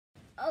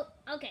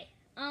Okay.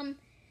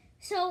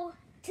 So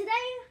today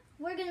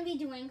we're gonna be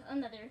doing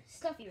another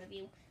Stuffy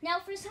review. Now,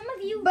 for some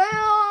of you,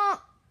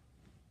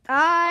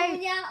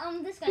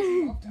 this guy's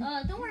involved.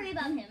 Don't worry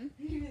about him.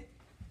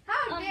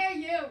 How dare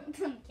you?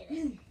 I'm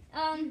kidding.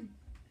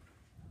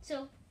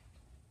 So,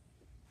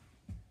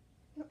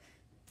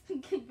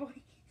 good boy.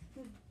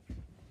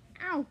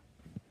 Ow!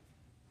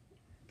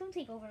 Don't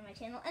take over my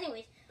channel.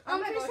 Anyways,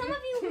 for some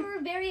of you who were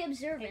very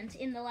observant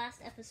in the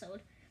last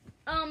episode,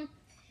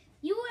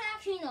 you would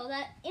actually know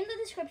that in the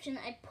description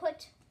I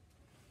put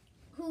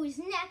who is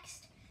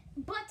next,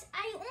 but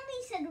I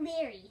only said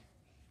Larry,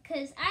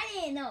 because I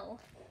didn't know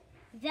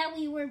that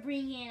we were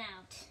bringing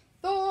out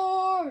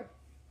Thor!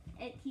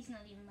 He's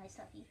not even my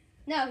Stuffy.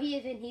 No, he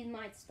isn't. He's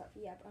my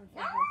Stuffy. Yep, I'm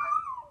fine.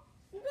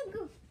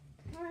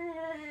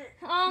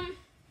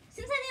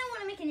 Since I didn't want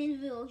to make an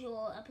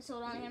individual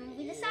episode on him,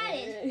 we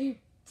decided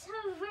to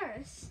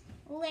verse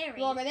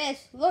Larry. Look at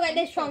this. Look at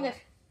this strongest.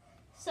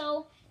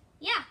 So,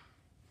 yeah.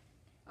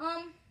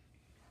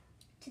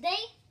 Today,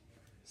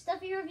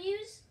 Stuffy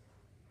reviews,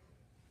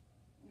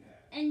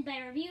 and by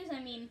reviews I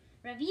mean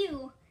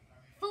review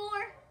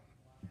Thor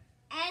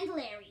and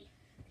Larry.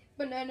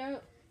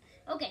 Banana.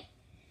 Okay,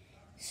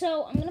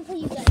 so I'm gonna put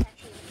you guys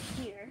actually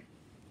here.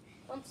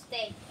 Don't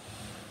stay.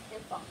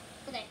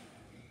 Okay,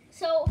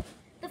 so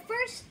the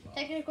first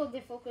Technical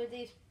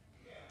difficulties.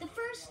 The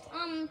first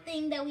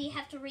thing that we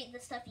have to rate the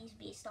Stuffies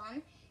based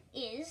on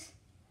is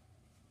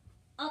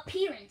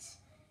appearance.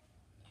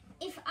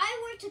 If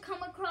I were to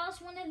come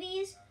across one of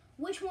these,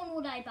 which one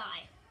would I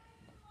buy?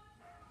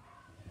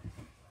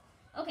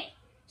 Okay,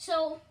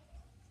 so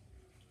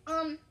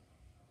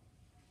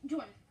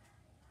Jordan,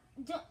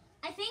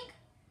 I think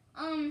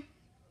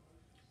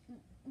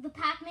the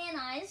Pac-Man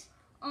eyes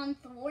on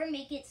Thor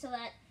make it so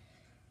that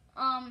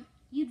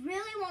you'd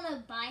really want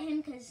to buy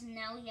him because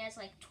now he has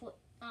like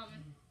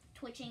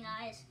twitching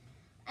eyes,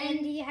 and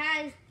he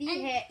has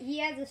he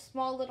has a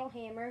small little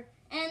hammer,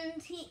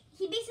 and he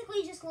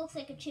basically just looks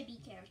like a chibi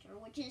character,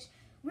 which is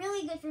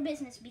really good for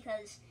business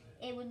because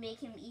it would make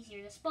him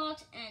easier to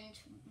spot and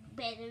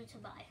better to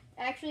buy.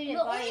 Actually, to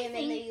buy him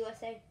in the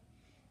USA.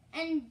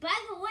 And by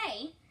the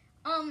way,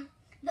 I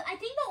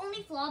think the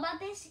only flaw about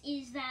this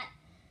is that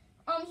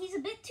he's a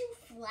bit too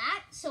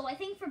flat. So I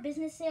think for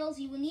business sales,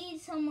 you would need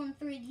someone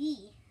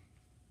 3D,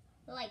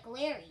 like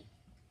Larry.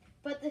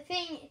 But the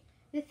thing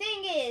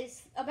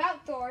is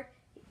about Thor.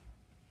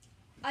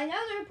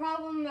 Another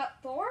problem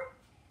about Thor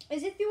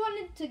is if you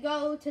wanted to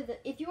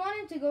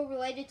go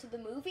related to the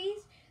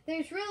movies,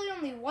 there's really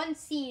only one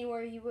scene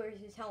where he wears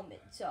his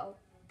helmet. So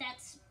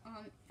that's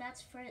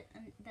for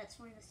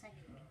the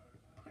second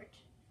part.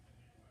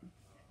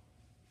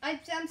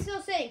 I'm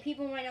still saying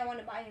people might not want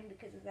to buy him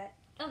because of that.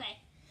 Okay.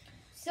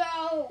 So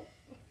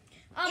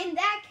in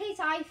that case,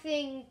 I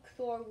think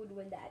Thor would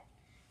win that.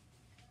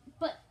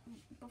 But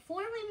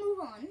before we move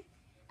on,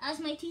 as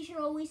my teacher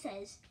always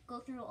says, go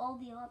through all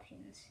the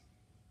options.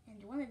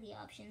 And one of the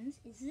options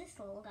is this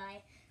little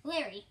guy,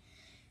 Larry.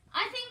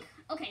 I think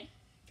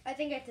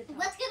it's a top.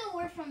 Let's get a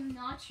word from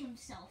Notch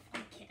himself.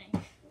 I'm kidding.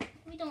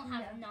 We don't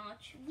have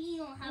Notch. We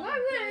don't have Why a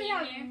would we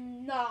billionaire. have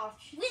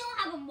Notch? We don't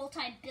have a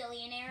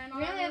multi-billionaire in our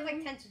We only have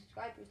room. like 10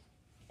 subscribers.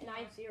 And I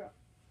have 0.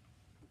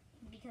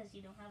 Because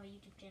you don't have a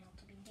YouTube channel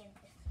to begin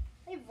with.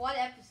 I have one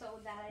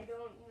episode that I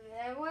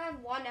have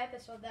one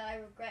episode that I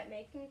regret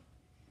making.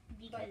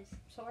 Because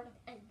sort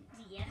of.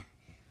 Yeah.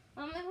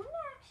 I wonder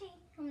actually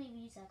how many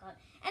views that got.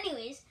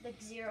 Anyways,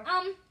 Like 0.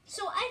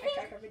 so I I check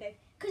think every day.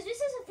 because this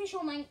is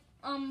official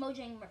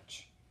Mojang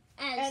merch.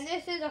 And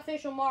this is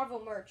official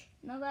Marvel merch.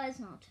 No, that is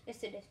not.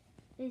 Yes, it is.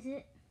 Is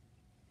it?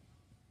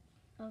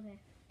 Okay.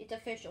 It's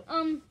official.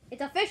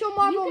 It's official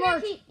Marvel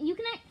merch.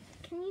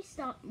 Can you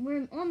stop?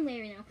 We're on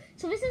Larry now.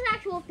 So this is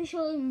actual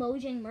official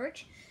Mojang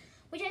merch,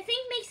 which I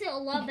think makes it a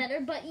lot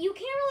better. But you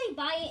can't really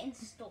buy it in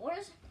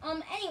stores.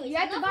 Anyways, You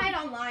have to buy it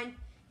online.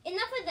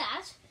 Enough of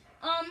that.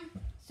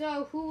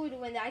 So who would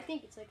win that? I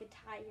think it's like a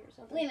tie or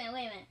something. Wait a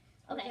minute.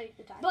 Okay. Like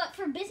the tie. But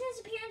for business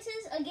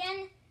appearances,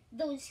 again,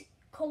 those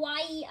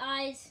kawaii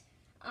eyes.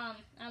 I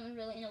don't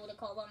really know what to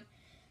call them.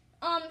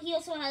 He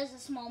also has a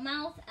small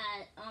mouth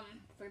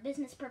for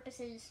business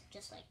purposes,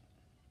 just like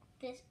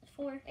this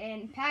before.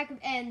 And the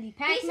Pac-Man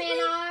Basically,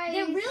 eyes.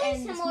 they're really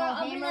and the similar, small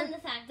other hammer. than the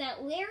fact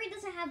that Larry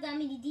doesn't have that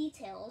many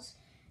details,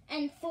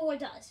 and Thor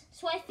does.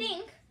 So I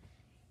think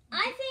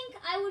I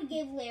would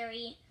give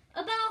Larry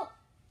about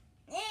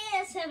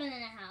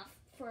 7.5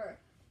 for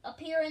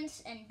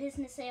appearance and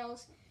business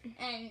sales,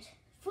 and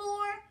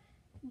Thor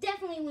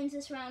definitely wins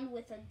this round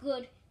with a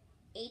good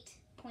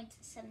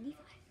 8.75.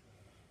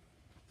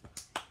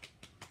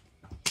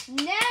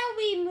 Now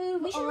we move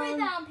on. We should write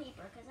that on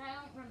paper because I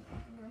don't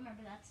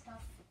remember that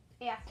stuff.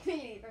 Yeah, me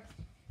neither.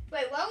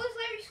 Wait, what was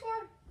Larry's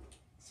score?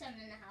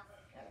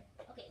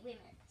 7.5. Okay, wait a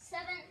minute.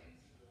 7.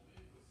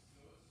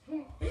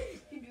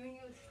 You're doing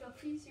it with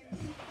Stuffy,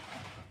 seriously?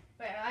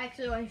 Wait, I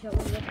actually want to show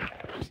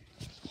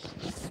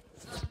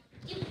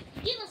you.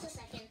 Give us a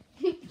second.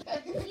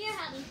 You're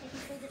having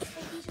technical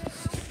difficulties right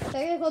now.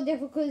 Technical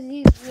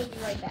difficulties, we'll be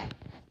right back.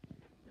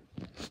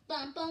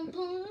 Bum, bum,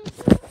 bum.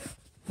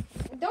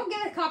 don't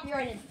get it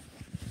copyrighted.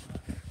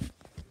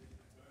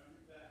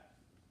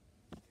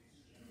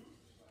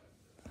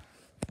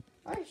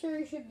 Are you sure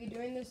you should be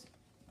doing this?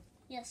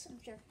 Yes, I'm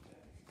sure.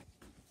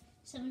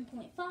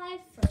 7.5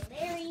 for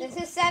Larry. This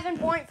is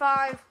 7.5.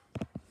 Yeah,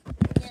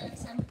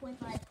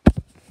 7.5.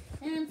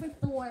 And for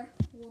Thor,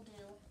 we'll do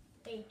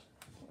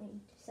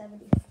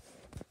 8.70.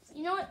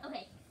 You know what?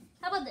 Okay.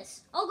 How about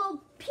this? I'll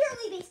go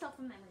purely based off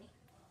of memory.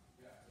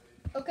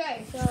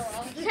 Okay, so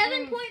I'll just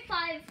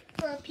 7.5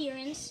 for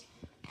appearance.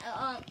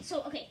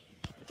 Okay.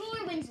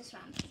 Thor wins this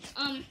round.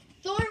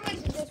 Thor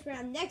wins this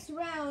round. Next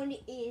round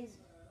is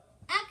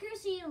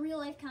accuracy real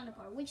life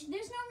counterpart, which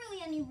there's not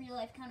really any real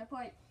life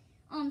counterpart,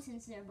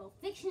 since they're both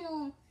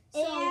fictional.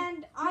 So,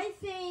 and I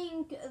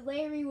think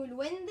Larry would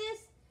win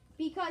this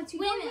because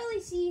you don't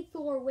really see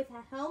Thor with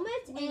a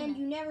helmet, and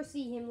you never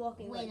see him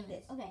looking like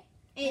this. Okay.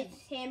 And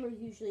his hammer's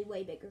usually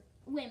way bigger.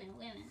 Wait a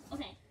minute.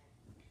 Okay.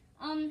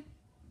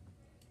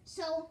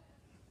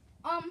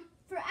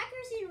 For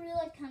accuracy real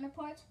life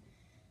counterpart,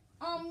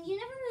 you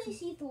never really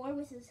see Thor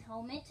with his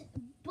helmet,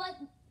 but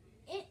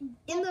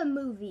in the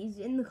movies,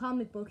 in the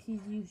comic books,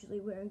 he's usually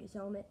wearing his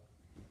helmet.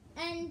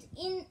 And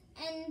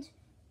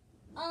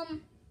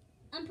I'm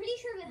pretty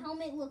sure the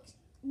helmet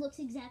looks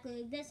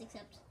exactly like this,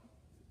 except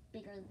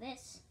bigger than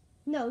this.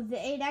 No,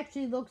 it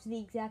actually looks the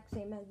exact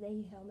same as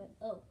the helmet.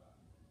 Oh.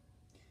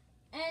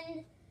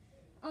 And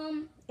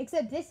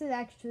except this is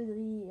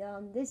actually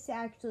is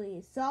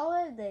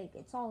solid, like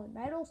it's solid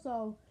metal,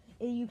 so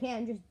you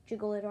can't just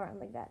jiggle it around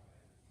like that.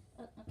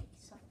 Okay,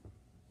 so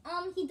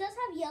he does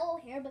have yellow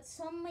hair, but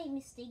some might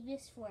mistake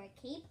this for a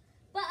cape.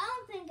 But I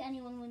don't think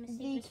anyone would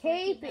mistake this for a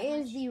cape. The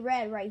cape is the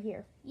red right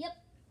here. Yep.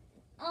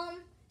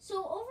 So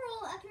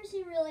overall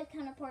accuracy real life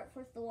counterpart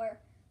for Thor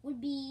would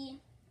be,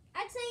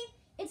 I'd say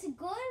it's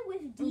good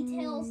with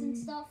details and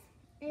stuff.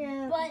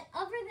 Yeah. But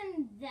other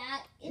than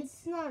that,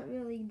 it's not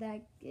really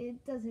that.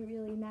 It doesn't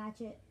really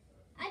match it.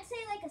 I'd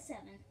say like a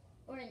 7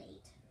 or an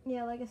 8.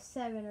 Yeah, like a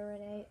 7 or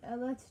an 8.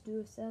 Let's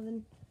do a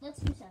 7. Let's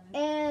do 7.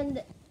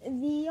 And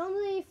the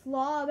only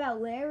flaw about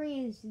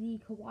Larry is the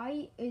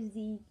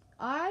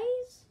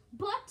eyes.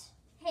 But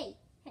hey,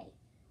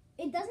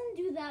 it doesn't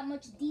do that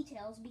much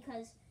details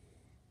because,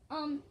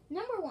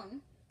 number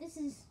 1, this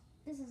isn't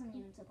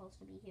even supposed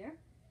to be here.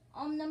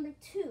 Number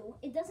 2,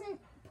 it doesn't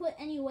put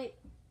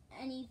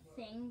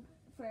anything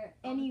for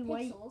any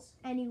pixels.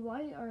 Any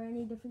white or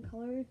any different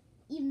color.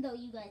 Even though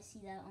you guys see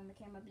that on the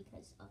camera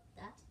because of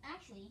that.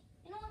 Actually,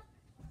 you know what?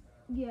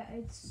 Yeah,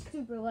 it's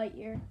super light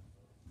here.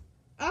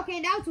 Okay,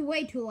 now it's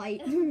way too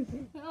light.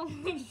 Oh,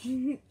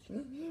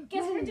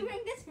 guess we're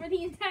doing this for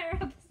the entire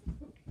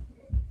episode.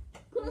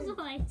 Close the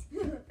light.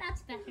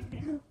 That's better.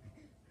 You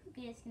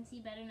guys can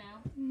see better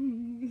now.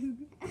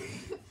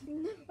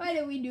 Why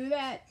did we do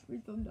that?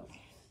 We're so dumb.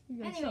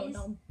 Anyways,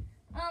 so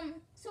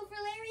dumb. So for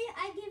Larry,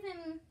 I give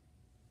him,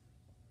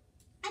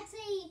 I'd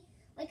say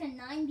like a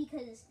 9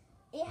 because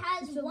it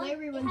has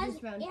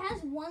it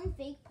has one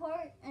fake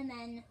part and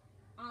then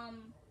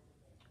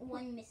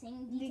one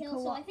missing detail.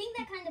 So I think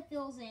that kind of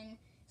fills in.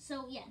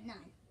 So yeah,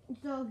 9.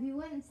 So he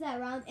wins that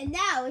round, and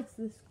now it's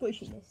the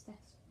squishiness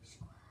test.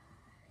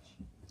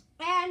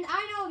 And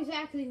I know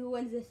exactly who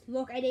wins this.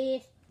 Look at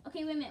this.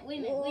 Okay, wait a minute.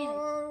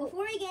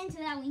 Before we get into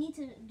that, we need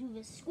to do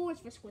the scores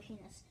for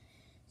squishiness.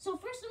 So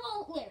first of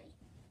all, Larry.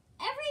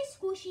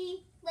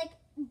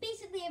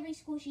 Basically every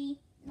Stuffy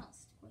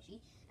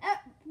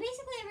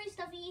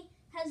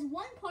has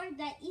one part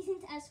that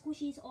isn't as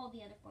squishy as all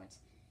the other parts.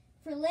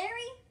 For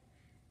Larry,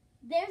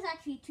 there's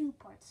actually 2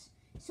 parts.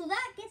 So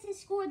that gets his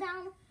score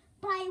down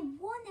by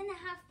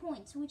 1.5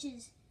 points, which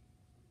is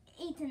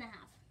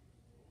 8.5.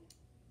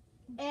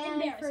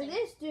 And for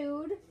this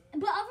dude...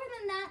 But other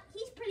than that,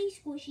 he's pretty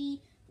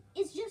squishy.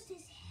 It's just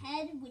his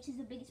head, which is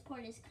the biggest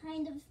part, is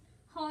kind of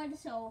hard,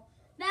 so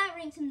that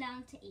ranks him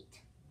down to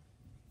 8.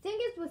 Thing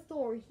is with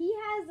Thor, he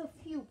has a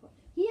few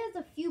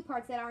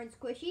parts that aren't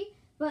squishy,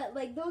 but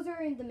like those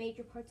aren't the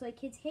major parts. Like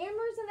his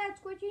hammers are that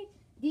squishy,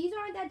 these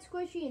aren't that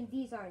squishy, and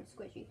these aren't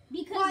squishy.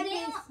 Because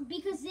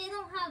they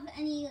don't have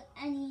any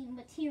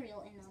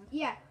material in them.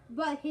 Yeah,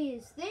 but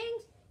his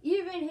things,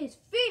 even his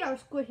feet are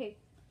squishy.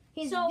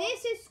 This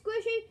is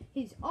squishy,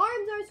 his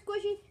arms are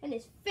squishy, and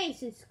his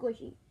face is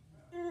squishy.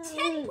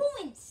 10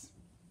 points!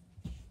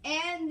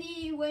 And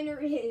the winner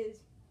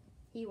is...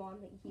 He won.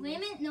 Wait a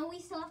minute. No, we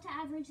still have to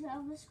average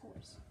out the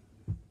scores.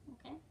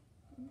 Okay?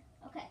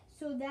 Okay.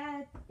 So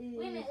that is...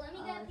 Wait a minute. Let me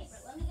get a paper.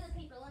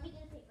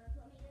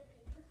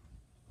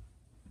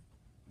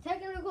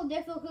 Technical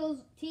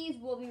difficulties.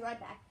 We'll be right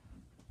back.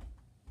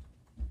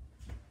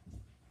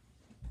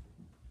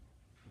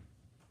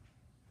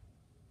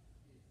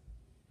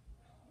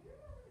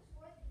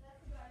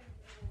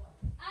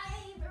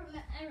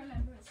 I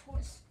remember the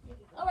scores.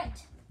 All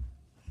right.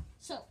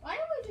 So why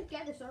don't we just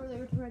get this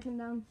earlier to write them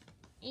down?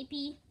 AP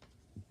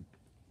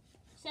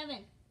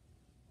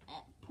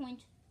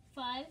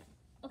 7.5.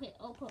 Okay,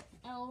 I'll put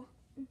L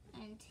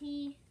and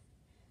T.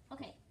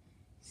 Okay,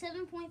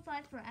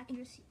 7.5 for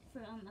accuracy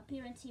for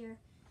appearance here,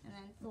 and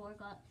then Thor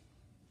got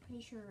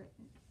pretty sure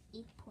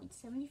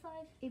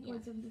 8.75.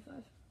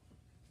 8.75.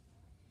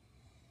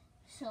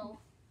 So,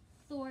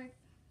 Thor.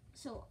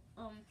 So,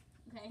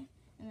 okay.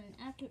 And then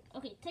after,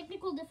 okay,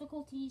 technical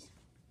difficulties.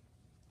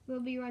 We'll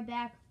be right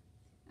back.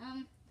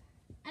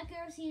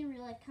 Accuracy and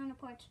real life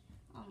counterparts.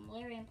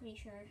 Larry, I'm pretty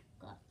sure,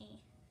 got a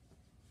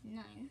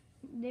 9.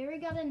 Larry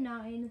got a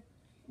 9.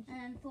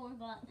 And Thor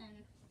got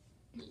an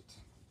 8.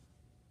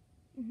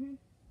 Mhm.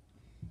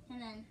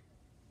 And then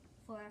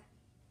for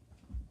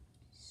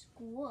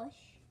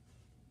Squish,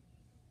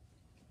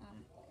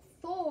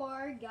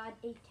 Thor got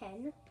a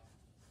 10.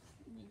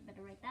 we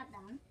better write that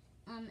down.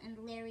 And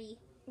Larry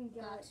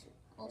got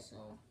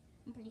also,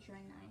 I'm pretty sure, a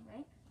 9,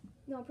 right?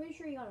 No, I'm pretty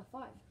sure he got a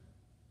 5.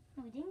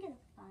 No, we didn't get a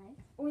 5.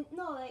 Or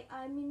no, like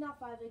I mean not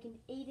 5, like an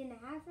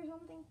 8.5 or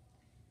something.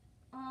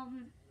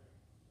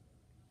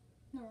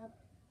 No,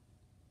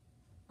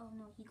 oh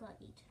no, he got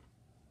 8.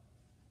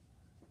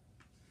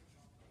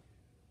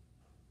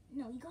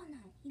 No, he got 9.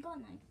 He got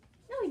 9.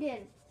 No, he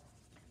didn't.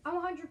 I'm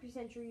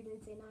 100% sure you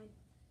didn't say 9.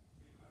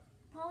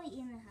 Probably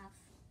 8.5.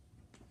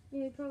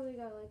 Yeah, he probably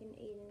got like an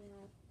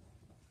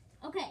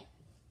 8.5. Okay.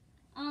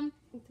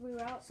 He threw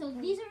out. So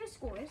these are the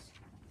scores.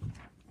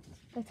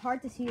 It's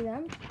hard to see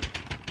them.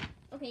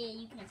 Okay, yeah,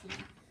 you can't see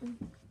them.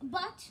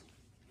 But,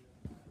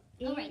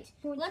 alright,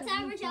 let's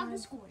average out the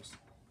scores.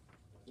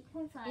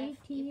 8.5, 8.5,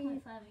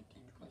 18.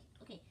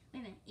 Okay, wait a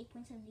minute.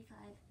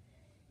 8.75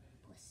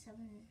 plus 7,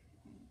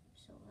 and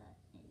so that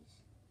is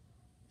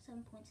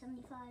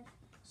 7.75.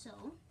 So,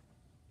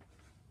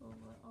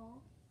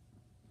 overall,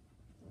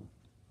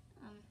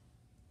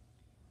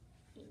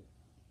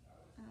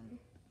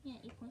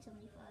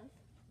 8.75.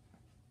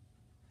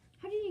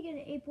 How did he get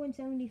an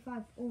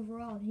 8.75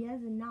 overall? He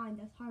has a 9.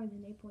 That's higher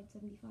than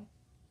 8.75.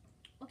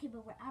 Okay,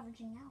 but we're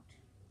averaging out.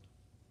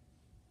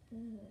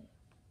 Ugh.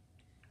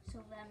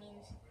 So that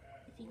means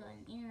if he got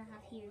an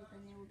 8.5 here,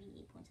 then it will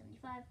be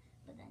 8.75.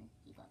 But then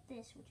he got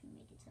this, which would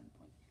make it 7.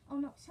 Oh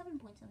no,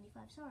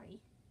 7.75.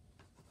 Sorry.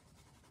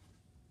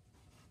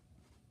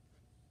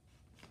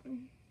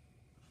 Okay.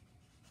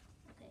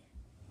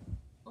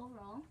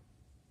 Overall,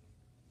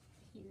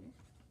 here.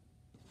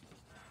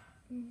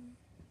 7.75,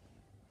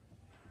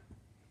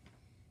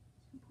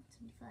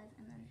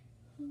 and then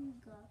he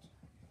got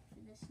for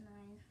this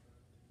 9.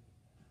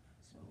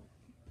 So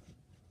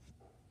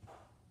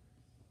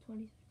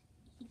 20.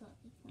 he got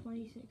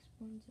 26.7.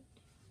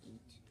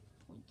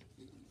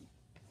 8.80.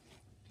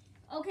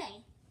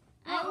 Okay,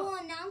 I will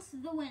announce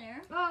the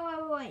winner.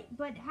 Oh, wait.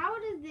 But how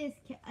does this...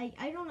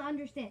 I don't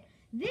understand.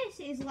 This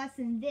is less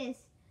than this.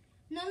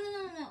 No.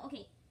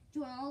 Okay,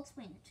 Jordan, I'll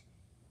explain it.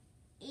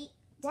 8.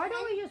 Why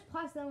don't we just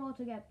plus them all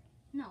together?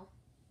 No.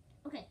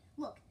 Okay,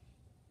 look.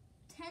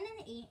 10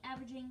 and 8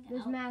 averaging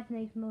This out. math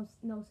makes no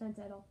sense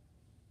at all.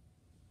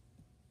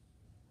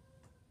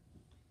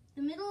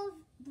 The middle of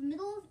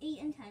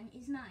 8 and 10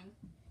 is 9.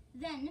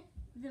 Then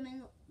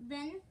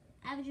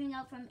averaging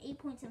out from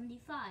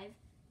 8.75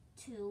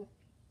 to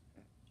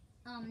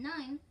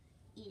 9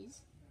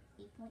 is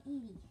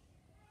 8.80.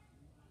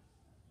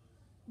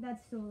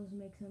 That still doesn't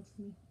make sense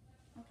to me.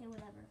 Okay,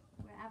 whatever.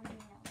 We're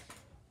averaging out.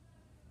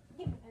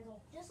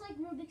 Just like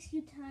Rubik's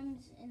Cube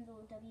times in the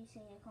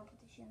WCA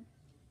competition.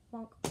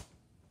 Bonk.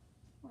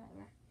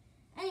 Whatever.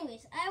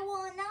 Anyways, I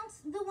will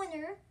announce the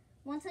winner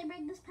once I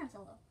break this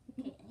pencil.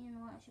 Okay, you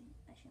know what? I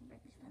shouldn't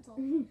break this pencil.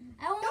 Don't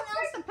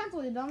break the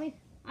pencil, you dummy.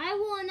 I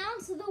will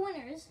announce the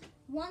winners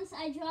once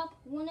I drop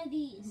one of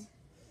these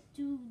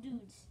two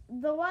dudes.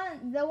 The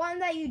one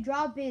that you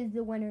drop is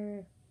the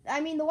winner.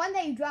 I mean, the one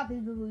that you drop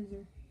is the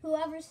loser.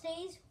 Whoever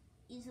stays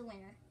is the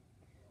winner.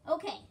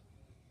 Okay.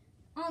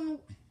 On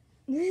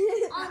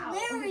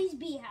Larry's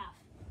behalf,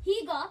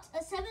 he got a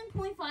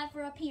 7.5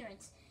 for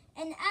appearance,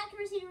 an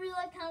accuracy to real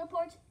life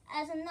counterpart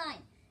as a 9,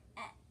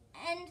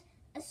 and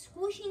a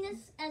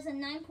squishiness as a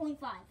 9.5.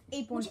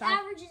 8.5. Which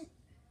averages...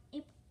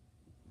 You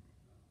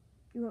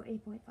wrote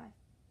 8.5.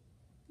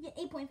 Yeah,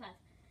 8.5.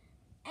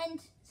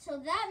 And so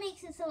that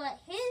makes it so that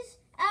his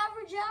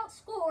average out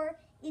score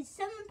is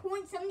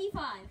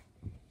 7.75.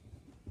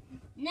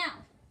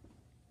 Now,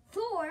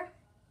 Thor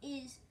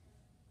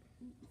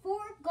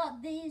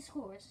got these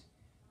scores.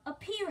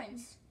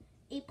 Appearance,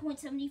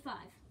 8.75.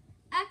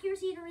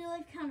 Accuracy to real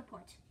life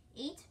counterpart,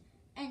 8.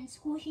 And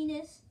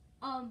squishiness,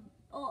 a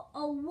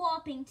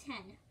whopping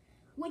 10.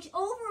 Which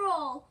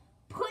overall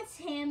puts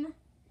him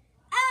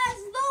as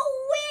the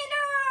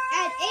winner!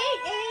 At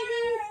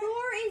 880,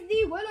 Thor is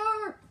the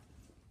winner!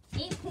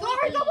 8.80. Thor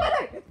is the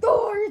winner!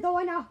 Thor is the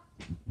winner!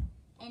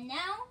 And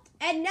now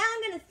I'm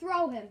gonna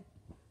throw him.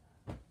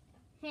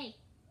 hey,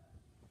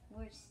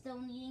 we're still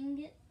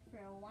needing it for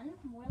one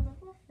more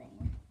little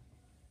thing.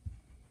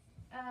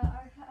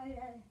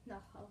 No.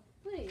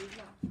 Please,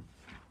 no.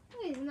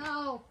 Please,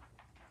 no.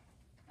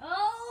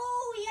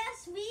 Oh,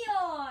 yes, we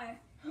are.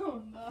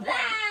 Oh, no.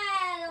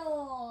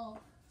 Battle.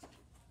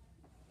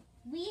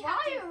 Why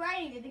are you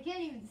writing it? They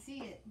can't even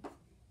see it.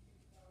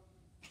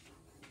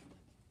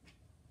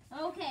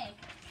 Okay.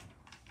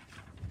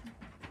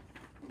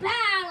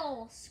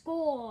 Battle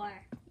score.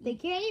 They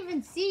can't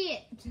even see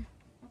it.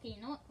 Okay,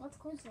 you know what? Let's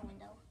close the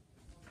window.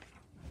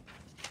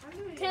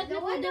 The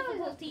Technical window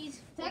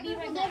difficulties.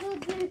 Technical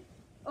difficulties.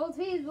 Old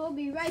Tees will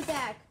be right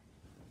back.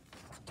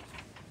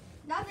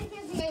 Nothing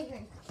can see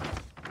anything.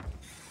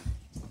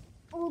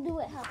 We'll do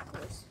it half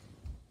close.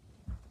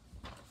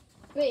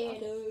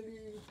 Wait.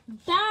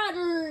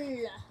 Battle!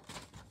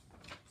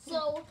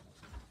 So,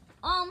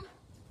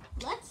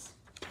 let's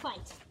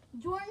fight.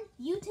 Jordan,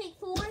 you take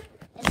Thor,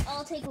 and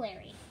I'll take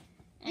Larry.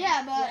 And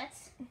Yeah, but...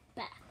 let's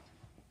back.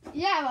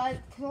 Yeah,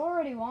 but Thor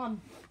already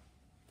won.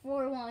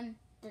 4-1.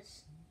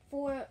 Is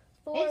Thor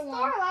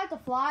allowed to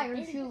fly or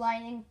It shoot is.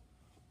 lightning?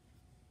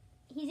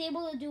 He's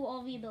able to do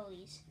all the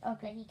abilities that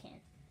Okay. he can.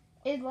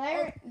 Is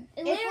Larry...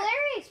 If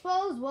Larry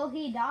explodes, will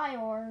he die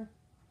or...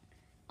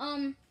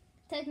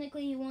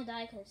 Technically he won't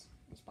die because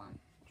he spawned.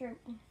 True.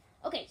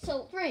 Okay,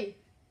 so 3,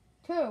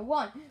 2,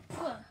 1.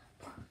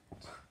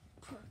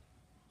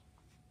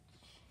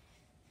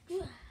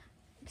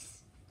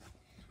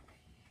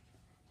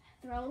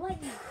 Throw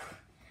lightning.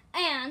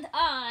 And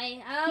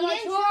I am He a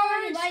didn't throw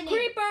charged lightning.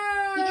 creeper.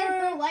 He didn't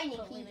throw lightning.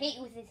 Oh, wait a He minute.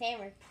 hit with his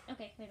hammer.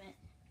 Okay, wait a minute.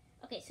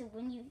 Okay, so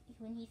when he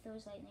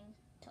throws lightning.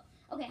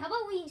 Okay, how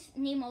about we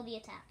name all the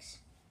attacks?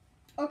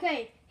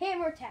 Okay,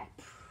 hammer attack.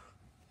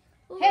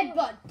 Ooh.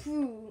 Headbutt.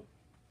 Boom.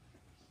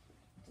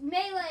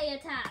 Melee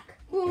attack.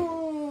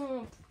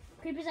 Boom.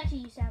 Creepers actually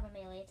used to have a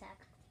melee attack.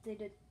 They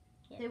did.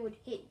 Yeah. They would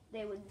hit.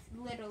 They would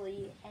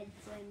literally head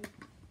slam.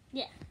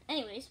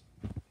 Anyways.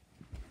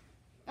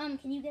 Can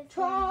you get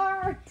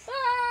Charge.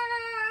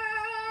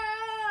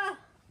 Ah!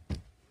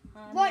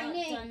 I'm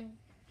Lightning. not done.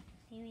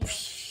 Here we go.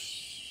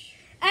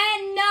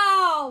 And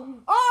now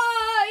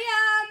I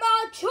am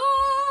a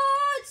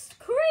charged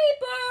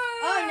creeper.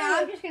 Oh no!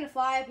 I'm just gonna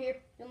fly up here.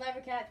 You'll never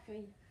catch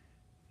me.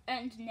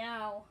 And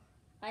now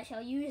I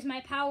shall use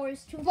my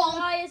powers to Bonk.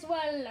 fly as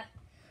well.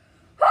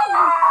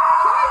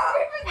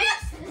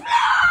 Explode!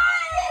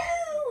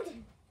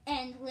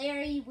 And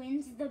Larry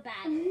wins the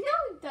battle. No,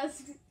 it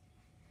doesn't.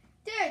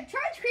 Dude,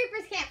 charge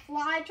creepers can't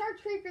fly.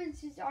 Charge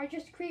creepers are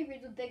just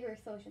creepers with bigger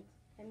explosions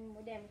and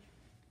more damage.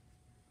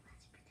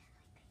 Let's pretend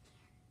like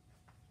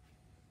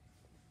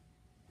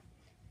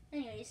they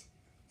can. Anyways,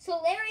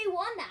 so Larry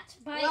won that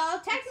by. Well,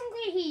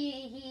 technically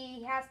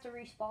he has to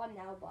respawn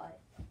now, but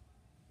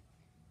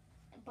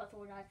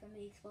Thor died from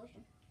the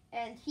explosion.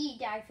 and he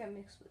died from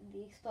the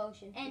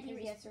explosion. And he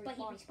because has to but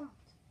he respawn.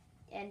 respawns.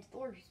 And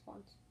Thor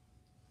respawns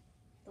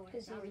Thor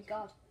because is not he's a respawned.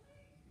 god.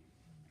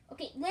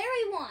 Okay,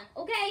 Larry won.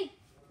 Okay.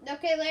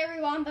 Okay,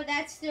 Larry won, but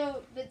it's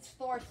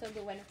Thor still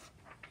the winner.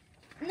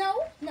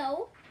 No.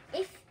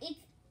 If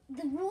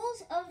the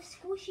rules of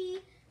Squishy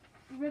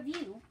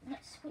Review.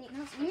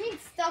 You mean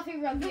Stuffy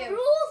The review.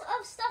 rules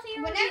of Stuffy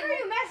Review. Whenever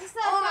you mess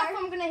stuff up,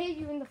 I'm gonna hit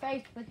you in the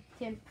face with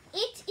Tim.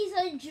 It is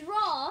a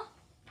draw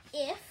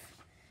if,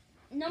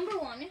 number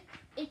one,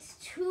 it's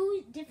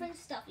two different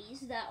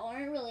Stuffies that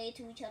aren't related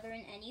to each other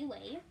in any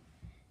way.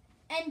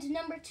 And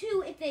number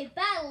two, if they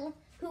battle,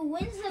 who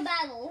wins the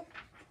battle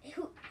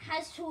who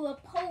has to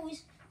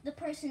oppose the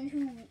person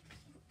who...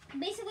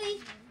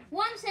 Basically,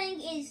 what I'm saying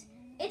is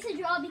it's a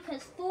draw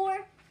because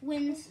Thor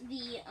wins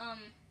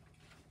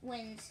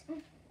wins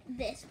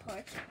this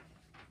part.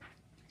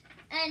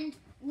 And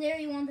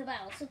Larry won the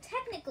battle. So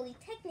technically,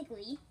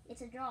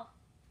 it's a draw.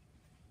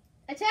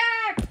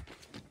 Attack!